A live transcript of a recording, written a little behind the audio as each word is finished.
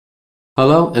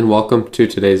Hello and welcome to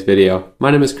today's video.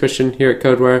 My name is Christian here at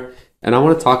Codeware, and I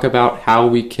want to talk about how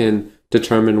we can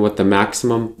determine what the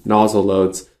maximum nozzle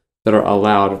loads that are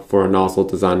allowed for a nozzle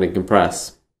designed and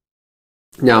compress.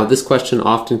 Now, this question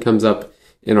often comes up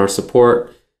in our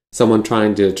support, someone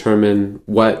trying to determine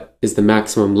what is the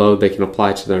maximum load they can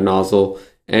apply to their nozzle,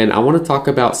 and I want to talk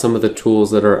about some of the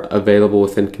tools that are available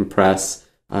within Compress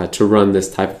to run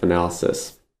this type of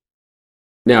analysis.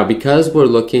 Now, because we're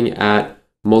looking at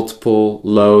multiple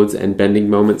loads and bending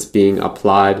moments being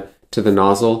applied to the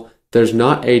nozzle, there's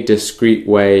not a discrete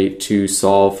way to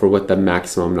solve for what the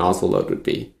maximum nozzle load would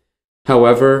be.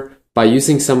 However, by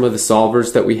using some of the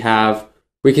solvers that we have,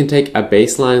 we can take a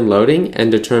baseline loading and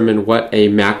determine what a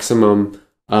maximum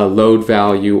load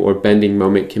value or bending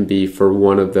moment can be for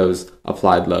one of those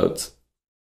applied loads.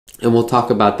 And we'll talk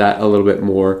about that a little bit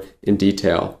more in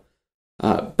detail.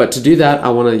 But to do that, I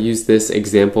want to use this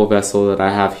example vessel that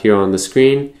I have here on the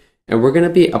screen, and we're going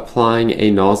to be applying a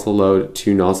nozzle load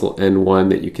to nozzle N1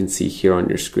 that you can see here on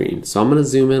your screen. So I'm going to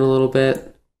zoom in a little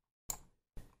bit,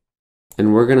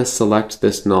 and we're going to select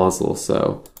this nozzle.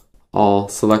 So I'll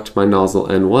select my nozzle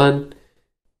N1,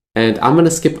 and I'm going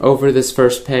to skip over this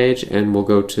first page and we'll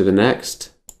go to the next.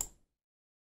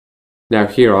 Now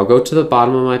here, I'll go to the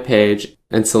bottom of my page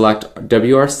and select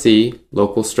WRC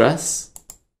Local Stress.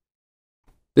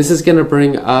 This is going to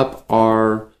bring up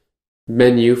our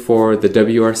menu for the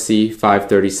WRC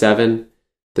 537.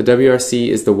 The WRC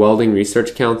is the Welding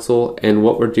Research Council, and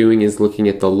what we're doing is looking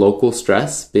at the local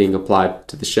stress being applied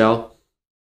to the shell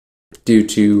due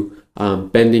to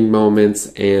bending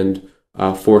moments and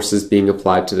forces being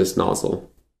applied to this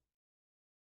nozzle.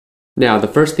 Now, the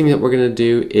first thing that we're going to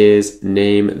do is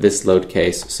name this load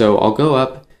case. So I'll go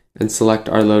up and select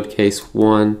our load case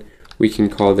 1. We can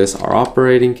call this our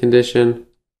operating condition.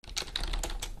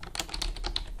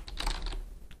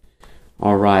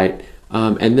 All right,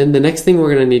 and then the next thing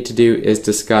we're going to need to do is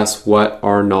discuss what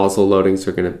our nozzle loadings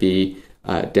are going to be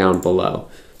down below.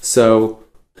 So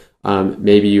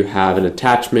maybe you have an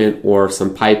attachment or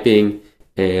some piping,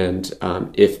 and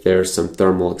if there's some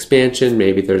thermal expansion,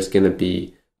 maybe there's going to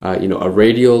be a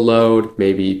radial load,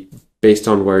 maybe based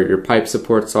on where your pipe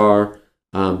supports are.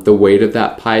 The weight of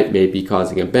that pipe may be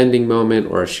causing a bending moment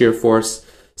or a shear force.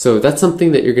 So that's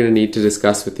something that you're going to need to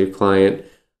discuss with your client.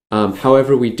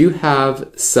 However, we do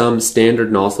have some standard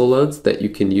nozzle loads that you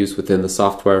can use within the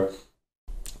software.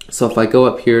 So if I go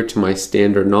up here to my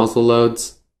standard nozzle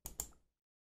loads,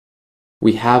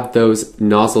 we have those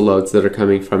nozzle loads that are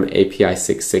coming from API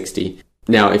 660.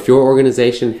 Now, if your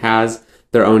organization has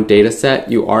their own data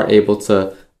set, you are able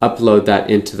to upload that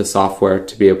into the software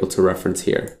to be able to reference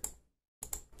here.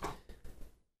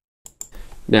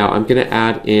 Now, I'm going to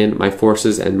add in my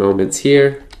forces and moments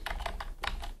here.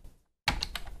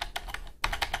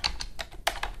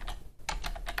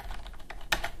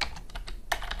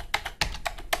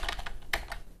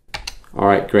 All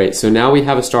right, great. So now we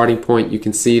have a starting point. You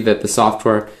can see that the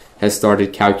software has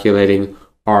started calculating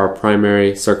our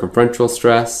primary circumferential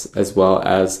stress, as well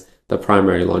as the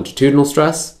primary longitudinal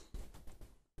stress,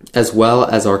 as well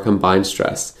as our combined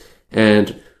stress.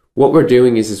 And what we're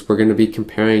doing is we're going to be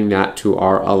comparing that to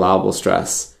our allowable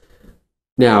stress.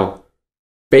 Now,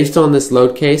 based on this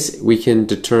load case, we can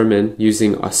determine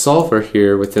using a solver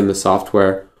here within the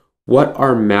software what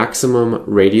our maximum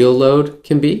radial load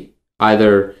can be,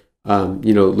 either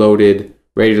loaded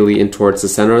radially in towards the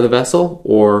center of the vessel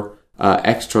or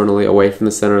externally away from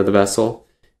the center of the vessel,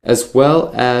 as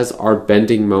well as our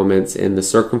bending moments in the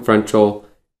circumferential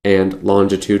and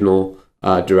longitudinal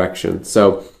direction.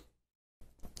 So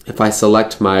if I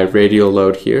select my radial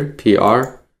load here,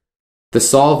 PR, the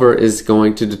solver is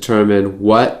going to determine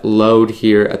what load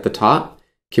here at the top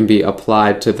can be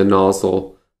applied to the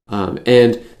nozzle.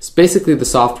 And basically the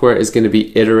software is going to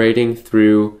be iterating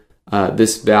through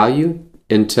this value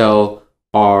until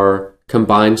our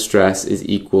combined stress is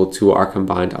equal to our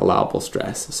combined allowable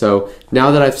stress. So now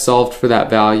that I've solved for that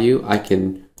value, I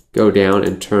can go down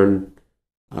and turn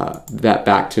that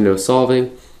back to no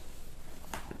solving.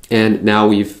 And now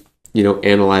we've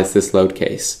analyzed this load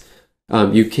case.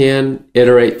 You can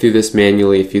iterate through this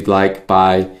manually if you'd like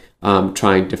by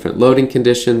trying different loading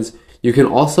conditions. You can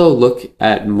also look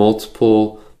at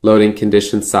multiple loading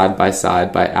conditions side by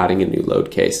side by adding a new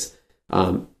load case.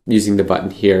 Using the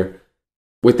button here.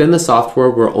 Within the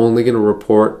software, we're only going to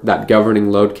report that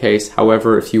governing load case.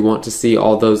 However, if you want to see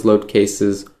all those load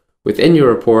cases within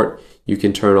your report, you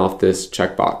can turn off this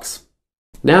checkbox.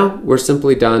 Now we're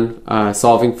simply done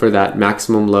solving for that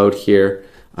maximum load here.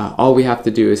 All we have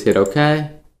to do is hit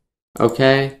OK,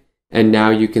 OK, and now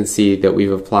you can see that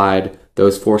we've applied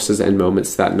those forces and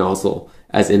moments to that nozzle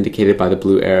as indicated by the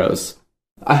blue arrows.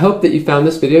 I hope that you found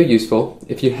this video useful.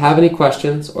 If you have any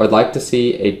questions or would like to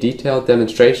see a detailed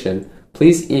demonstration,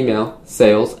 please email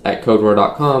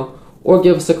sales@codeware.com or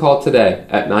give us a call today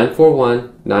at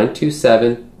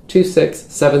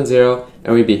 941-927-2670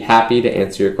 and we'd be happy to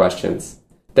answer your questions.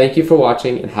 Thank you for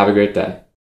watching and have a great day.